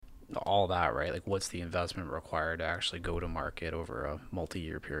all that, right? Like, what's the investment required to actually go to market over a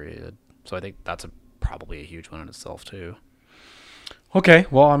multi-year period? So I think that's probably a huge one in itself too. Okay,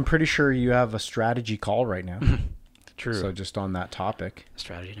 well, I'm pretty sure you have a strategy call right now. True. So just on that topic,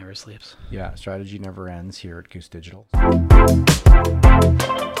 Strategy never sleeps. yeah, strategy never ends here at Goose Digital.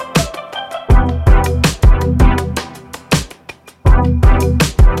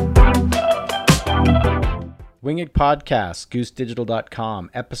 Winged Podcast,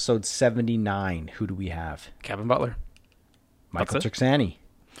 goosedigital.com, episode 79. Who do we have? Kevin Butler. Michael That's it? Trixani.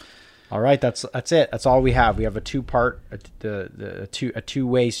 All right, that's it. That's all we have. We have a two-part, a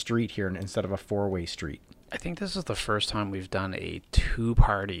two-way street here instead of a four-way street. I think this is the first time we've done a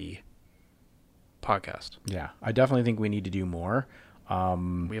two-party podcast. Yeah, I definitely think we need to do more.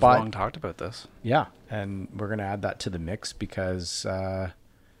 We've long talked about this. Yeah, and we're going to add that to the mix because,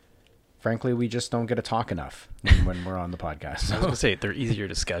 frankly, we just don't get to talk enough when we're on the podcast. I was going to say, they're easier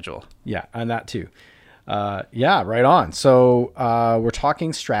to schedule. Yeah, and that too. Yeah, right on. So we're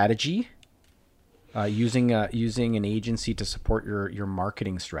talking strategy, using an agency to support your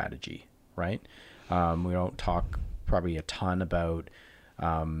marketing strategy, right? We don't talk probably a ton about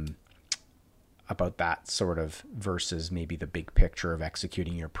that sort of versus maybe the big picture of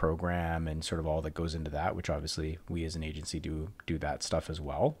executing your program and sort of all that goes into that, which obviously we as an agency do that stuff as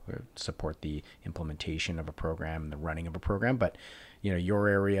well, support the implementation of a program and the running of a program. But your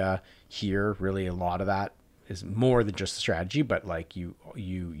area here, really a lot of that is more than just strategy, but like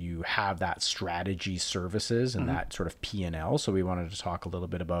you have that strategy services and that sort of P&L. So we wanted to talk a little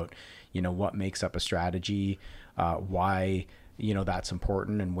bit about, what makes up a strategy, why, that's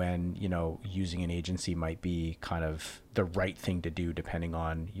important, and when, using an agency might be kind of the right thing to do depending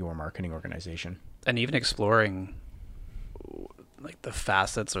on your marketing organization. And even exploring like the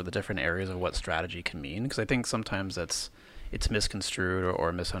facets or the different areas of what strategy can mean. Because I think sometimes it's misconstrued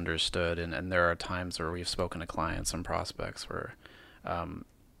or misunderstood. And there are times where we've spoken to clients and prospects where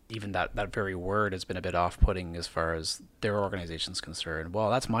even that very word has been a bit off-putting as far as their organization's concerned. Well,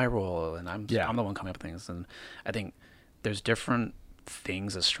 that's my role, and I'm the one coming up with things. And I think there's different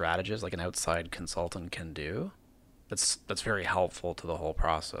things a strategist, like an outside consultant, can do. That's very helpful to the whole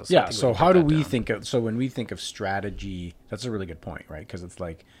process. Yeah. So how do we think of? So when we think of strategy, that's a really good point, right? Because it's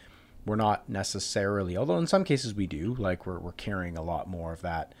like we're not necessarily, although in some cases we do, like we're carrying a lot more of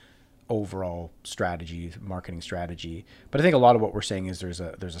that overall strategy, marketing strategy. But I think a lot of what we're saying is there's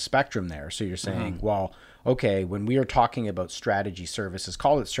a spectrum there. So you're saying, well, okay, when we are talking about strategy services,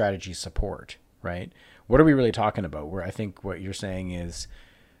 call it strategy support, right? What are we really talking about? Where I think what you're saying is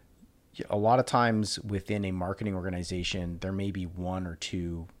a lot of times within a marketing organization, there may be one or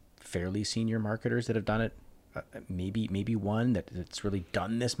two fairly senior marketers that have done it. Maybe one that's really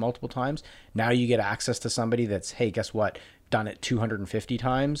done this multiple times. Now you get access to somebody that's, hey, guess what? Done it 250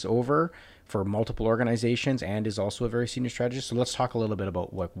 times over for multiple organizations and is also a very senior strategist. So let's talk a little bit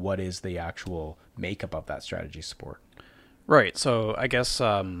about what is the actual makeup of that strategy support. Right. So I guess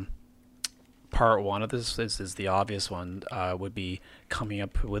part one of this is the obvious one, would be coming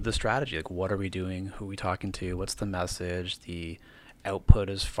up with the strategy. Like, what are we doing? Who are we talking to? What's the message? The output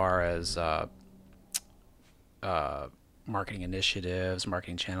as far as marketing initiatives,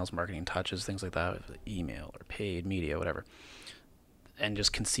 marketing channels, marketing touches, things like that, email or paid media, whatever. And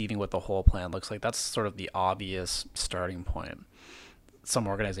just conceiving what the whole plan looks like. That's sort of the obvious starting point. Some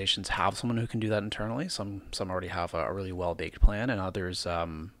organizations have someone who can do that internally. Some already have a really well-baked plan, and others,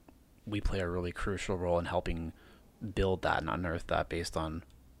 we play a really crucial role in helping build that and unearth that based on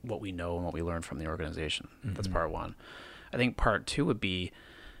what we know and what we learn from the organization. That's part one. I think part two would be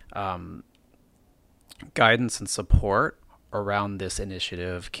guidance and support around this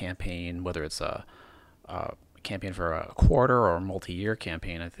initiative campaign, whether it's a campaign for a quarter or a multi-year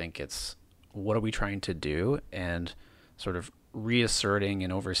campaign. I think it's what are we trying to do, and sort of reasserting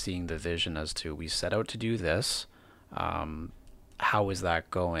and overseeing the vision as to we set out to do this. How is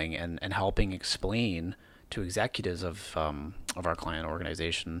that going, and helping explain to executives of our client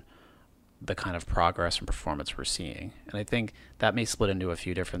organization the kind of progress and performance we're seeing. And I think that may split into a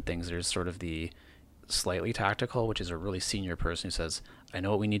few different things. There's sort of the slightly tactical, which is a really senior person who says, I know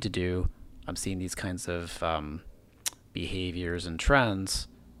what we need to do. I'm seeing these kinds of behaviors and trends.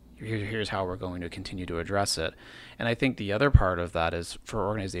 Here's how we're going to continue to address it. And I think the other part of that is for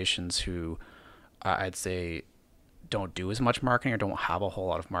organizations who I'd say don't do as much marketing or don't have a whole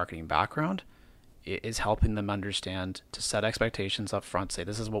lot of marketing background, it is helping them understand to set expectations up front, say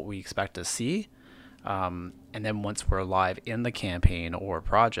this is what we expect to see. And then once we're live in the campaign or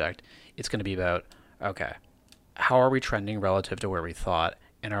project, it's going to be about, okay, how are we trending relative to where we thought?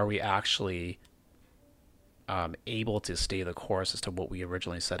 And are we actually able to stay the course as to what we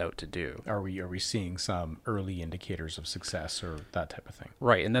originally set out to do. Are we seeing some early indicators of success or that type of thing?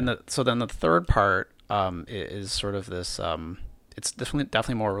 Right, and then the third part is sort of this. It's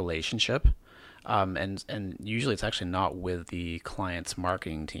definitely more relationship, and usually it's actually not with the client's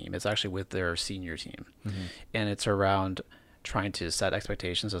marketing team. It's actually with their senior team, and it's around trying to set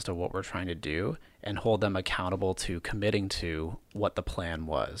expectations as to what we're trying to do and hold them accountable to committing to what the plan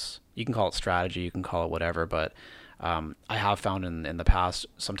was. You can call it strategy, you can call it whatever, but I have found in the past,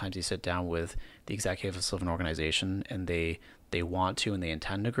 sometimes you sit down with the executives of an organization and they want to and they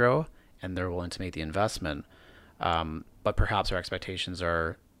intend to grow and they're willing to make the investment. But perhaps our expectations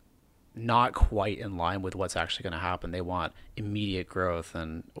are not quite in line with what's actually going to happen. They want immediate growth.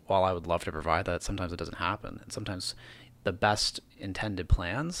 And while I would love to provide that, sometimes it doesn't happen. And sometimes the best intended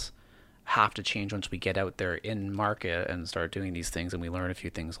plans have to change once we get out there in market and start doing these things and we learn a few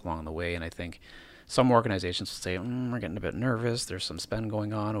things along the way. And I think some organizations will say, we're getting a bit nervous. There's some spend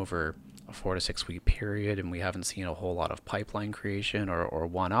going on over a 4 to 6 week period and we haven't seen a whole lot of pipeline creation or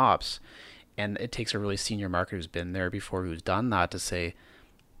one-ops. And it takes a really senior marketer who's been there before, who's done that, to say,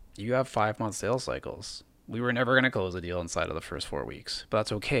 you have 5-month sales cycles. We were never going to close a deal inside of the first 4 weeks, but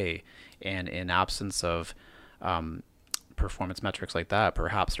that's okay. And in absence of performance metrics like that,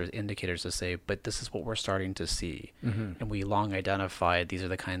 perhaps there's indicators to say, but this is what we're starting to see. And we long identified these are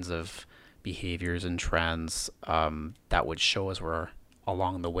the kinds of behaviors and trends that would show us we're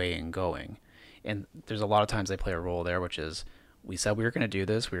along the way and going. And there's a lot of times they play a role there, which is, we said we were going to do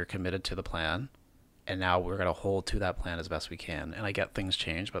this, we were committed to the plan, and now we're going to hold to that plan as best we can. And I get things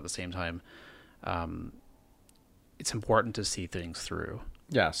change, but at the same time, it's important to see things through.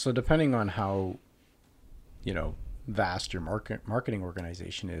 Yeah. So depending on how, vast your marketing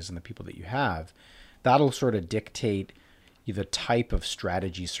organization is and the people that you have, that'll sort of dictate the type of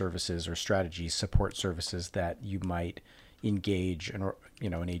strategy services or strategy support services that you might engage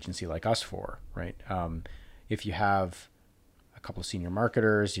an agency like us for, right? If you have a couple of senior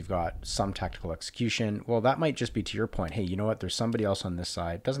marketers, you've got some tactical execution. Well, that might just be, to your point, hey, you know what? There's somebody else on this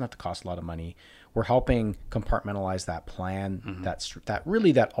side. It doesn't have to cost a lot of money. We're helping compartmentalize that plan,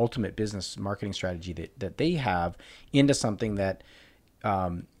 that ultimate business marketing strategy that they have into something that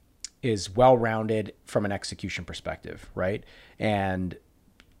is well-rounded from an execution perspective, right? And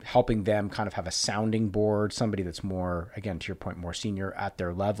helping them kind of have a sounding board, somebody that's more, again, to your point, more senior at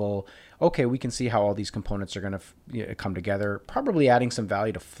their level. Okay, we can see how all these components are going to come together, probably adding some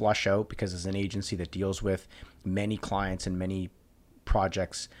value to flush out, because as an agency that deals with many clients and many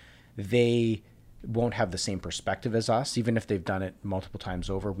projects, they won't have the same perspective as us. Even if they've done it multiple times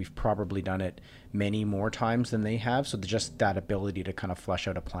over, we've probably done it many more times than they have. So just that ability to kind of flesh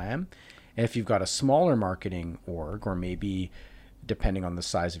out a plan. And if you've got a smaller marketing org, or maybe depending on the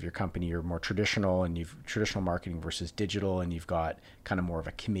size of your company, you're more traditional and you've traditional marketing versus digital, and you've got kind of more of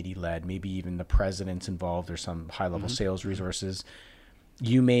a committee led, maybe even the president's involved or some high level sales resources,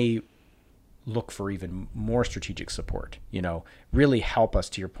 you may look for even more strategic support, really help us,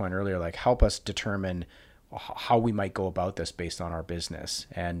 to your point earlier, like help us determine how we might go about this based on our business.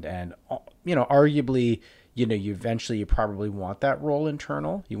 And arguably, you probably want that role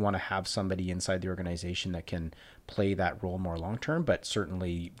internal. You want to have somebody inside the organization that can play that role more long-term, but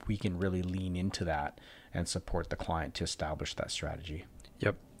certainly we can really lean into that and support the client to establish that strategy.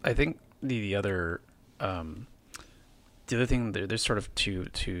 Yep. I think the other thing, there's sort of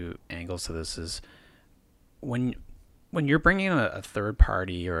two angles to this, is when you're bringing in a third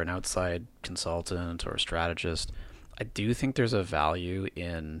party or an outside consultant or strategist, I do think there's a value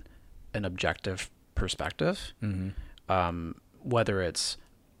in an objective perspective. Whether it's,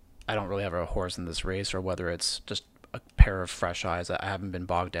 I don't really have a horse in this race, or whether it's just a pair of fresh eyes. I haven't been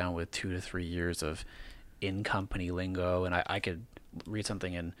bogged down with 2 to 3 years of in-company lingo, and I could read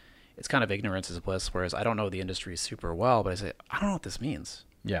something and it's kind of ignorance is bliss, whereas I don't know the industry super well, but I say, I don't know what this means.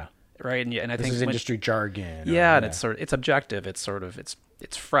 Yeah. Right. And I think this is industry jargon. Yeah. And it's objective. It's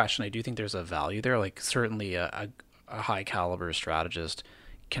fresh. And I do think there's a value there. Like certainly a high caliber strategist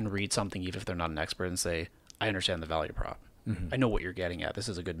can read something, even if they're not an expert, and say, I understand the value prop. I know what you're getting at. This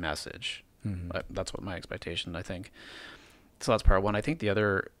is a good message. That's what my expectation, I think. So that's part one. I think the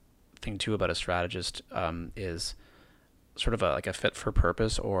other thing too about a strategist is sort of a fit for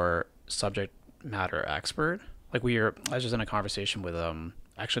purpose or subject matter expert. Like I was just in a conversation with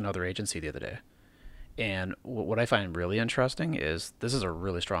actually another agency the other day. And what I find really interesting is this is a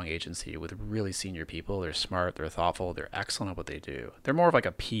really strong agency with really senior people. They're smart, they're thoughtful, they're excellent at what they do. They're more of like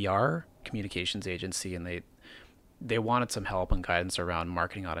a PR communications agency, and they wanted some help and guidance around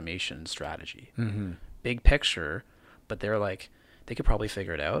marketing automation strategy. Big picture, but they're like, they could probably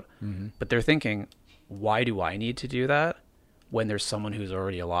figure it out. But they're thinking, why do I need to do that when there's someone who's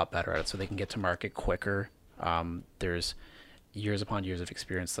already a lot better at it, so they can get to market quicker? There's years upon years of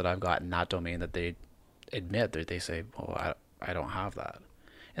experience that I've got in that domain that they admit that they say, well, I don't have that.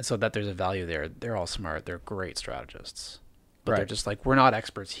 And so that there's a value there. They're all smart. They're great strategists. But they're just like, we're not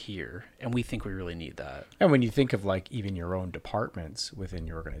experts here, and we think we really need that. And when you think of like even your own departments within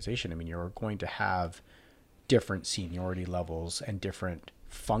your organization, I mean, you're going to have different seniority levels and different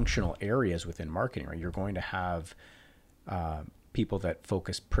functional areas within marketing, right? You're going to have people that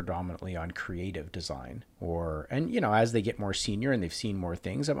focus predominantly on creative design, and as they get more senior and they've seen more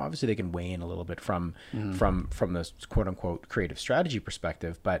things, obviously they can weigh in a little bit from the quote unquote creative strategy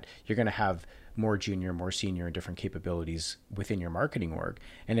perspective, but you're going to have more junior, more senior, and different capabilities within your marketing org.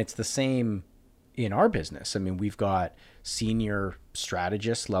 And it's the same in our business. I mean, we've got senior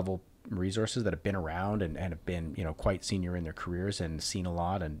strategist level resources that have been around and have been, quite senior in their careers and seen a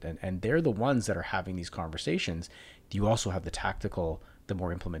lot. And they're the ones that are having these conversations. You also have the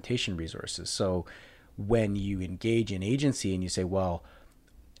more implementation resources. So when you engage in agency and you say, well,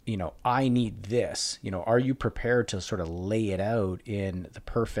 I need this, are you prepared to sort of lay it out in the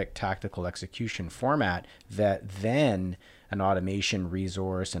perfect tactical execution format that then an automation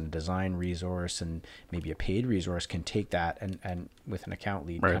resource and a design resource and maybe a paid resource can take that and with an account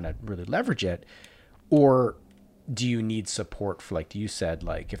lead kind of really leverage it? Or do you need support for, like you said,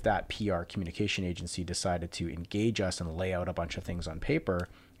 like if that PR communication agency decided to engage us and lay out a bunch of things on paper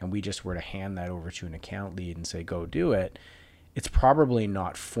and we just were to hand that over to an account lead and say, go do it, it's probably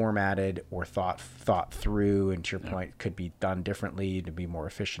not formatted or thought through, and to your point, could be done differently to be more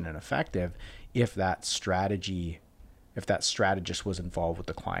efficient and effective if that strategist was involved with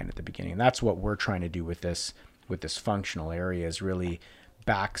the client at the beginning. And that's what we're trying to do with this functional area, is really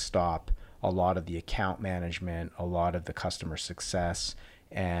backstop a lot of the account management, a lot of the customer success,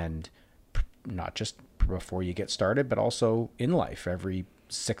 and not just before you get started, but also in life, every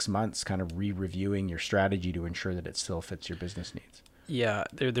 6 months, kind of re-reviewing your strategy to ensure that it still fits your business needs. Yeah,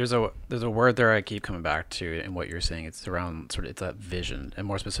 there's a word there I keep coming back to in what you're saying. It's around it's that vision, and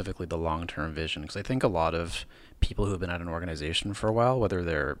more specifically the long-term vision. Because I think a lot of people who have been at an organization for a while, whether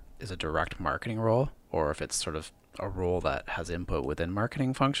there is a direct marketing role or if it's sort of a role that has input within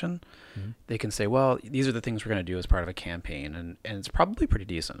marketing function, they can say, well, these are the things we're going to do as part of a campaign, and it's probably pretty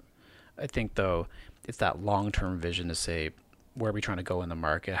decent. I think though it's that long-term vision to say, where are we trying to go in the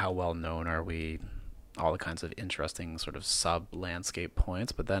market? How well known are we? All the kinds of interesting sort of sub-landscape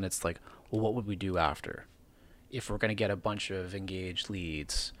points. But then it's like, well, what would we do after? If we're going to get a bunch of engaged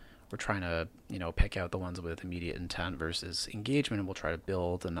leads, we're trying to, pick out the ones with immediate intent versus engagement, and we'll try to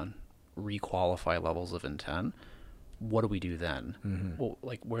build and then re-qualify levels of intent. What do we do then? Well,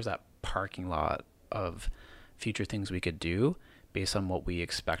 like, where's that parking lot of future things we could do based on what we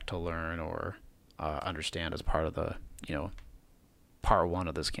expect to learn or understand as part of the, part one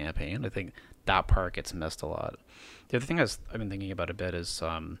of this campaign? I think that part gets missed a lot. The other thing I've been thinking about a bit is,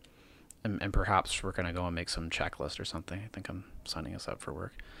 and perhaps we're going to go and make some checklist or something. I think I'm signing us up for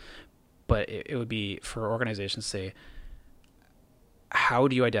work. But it would be for organizations to say, how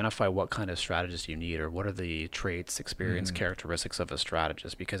do you identify what kind of strategist you need, or what are the traits, experience, characteristics of a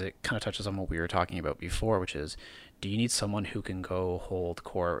strategist? Because it kind of touches on what we were talking about before, which is, do you need someone who can go hold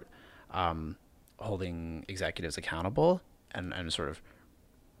court, holding executives accountable and sort of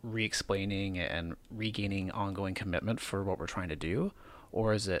re-explaining and regaining ongoing commitment for what we're trying to do?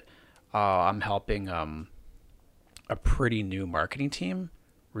 Or is it, I'm helping a pretty new marketing team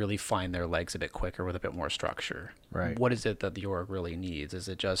really find their legs a bit quicker with a bit more structure? Right. What is it that the org really needs? Is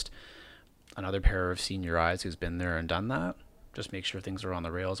it just another pair of senior eyes who's been there and done that? Just make sure things are on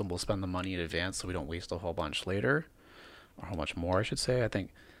the rails, and we'll spend the money in advance so we don't waste a whole bunch later, or how much more, I should say. I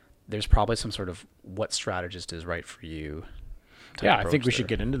think there's probably some sort of what strategist is right for you. Yeah, I think we should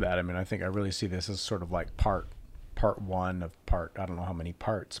get into that. I mean, I think I really see this as sort of like part one of I don't know how many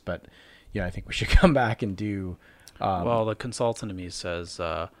parts, but yeah, I think we should come back and do. Well, the consultant to me says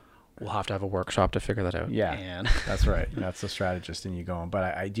we'll have to have a workshop to figure that out. Yeah, and that's right. That's the strategist in you going.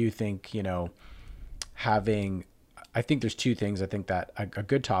 But I do think, I think there's two things. I think that a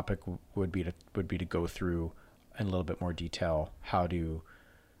good topic would be to go through in a little bit more detail how to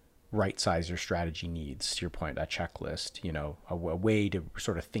right size your strategy needs. To your point, that checklist, a way to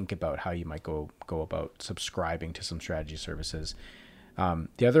sort of think about how you might go about subscribing to some strategy services.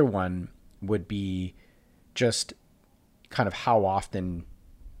 The other one would be just kind of how often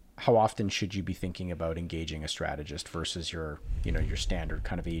should you be thinking about engaging a strategist versus your standard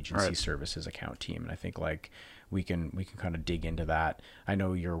kind of agency services account team. And I think like we can kind of dig into that. I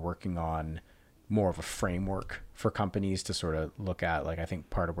know you're working on more of a framework for companies to sort of look at, like, I think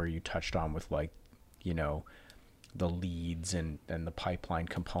part of where you touched on with like you know, the leads and the pipeline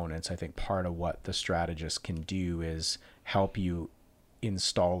components. I think part of what the strategist can do is help you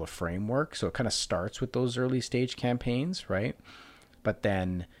install a framework. So it kind of starts with those early stage campaigns, right? But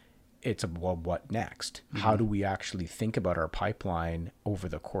then it's well, what next? Mm-hmm. How do we actually think about our pipeline over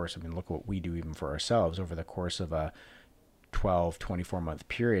the course? I mean, look what we do even for ourselves over the course of a 12, 24 month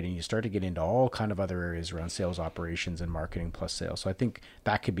period. And you start to get into all kind of other areas around sales operations and marketing plus sales. So I think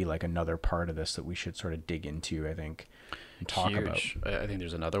that could be like another part of this that we should sort of dig into, I think, and talk about. I think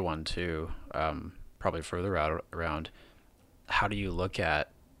there's another one too, probably further out around how do you look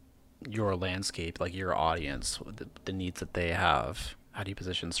at your landscape, like your audience, the needs that they have. How do you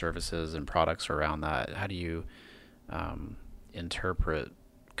position services and products around that? How do you interpret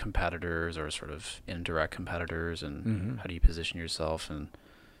competitors or sort of indirect competitors, and how do you position yourself and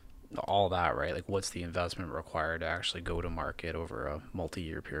all that, right? Like what's the investment required to actually go to market over a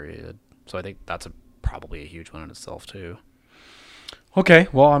multi-year period? So I think that's probably a huge one in itself too. Okay,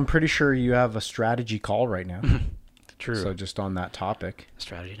 well, I'm pretty sure you have a strategy call right now. True. So just on that topic.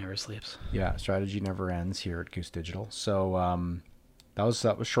 Strategy never sleeps. Yeah, strategy never ends here at Goose Digital. So that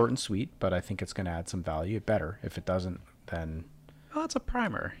was short and sweet, but I think it's going to add some value. It better. If it doesn't, then... Well, it's a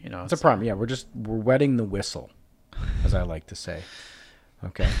primer, you know. It's a primer. Yeah, we're wetting the whistle, as I like to say.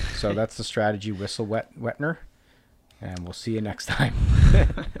 Okay, so that's the strategy whistle wetner, and we'll see you next time.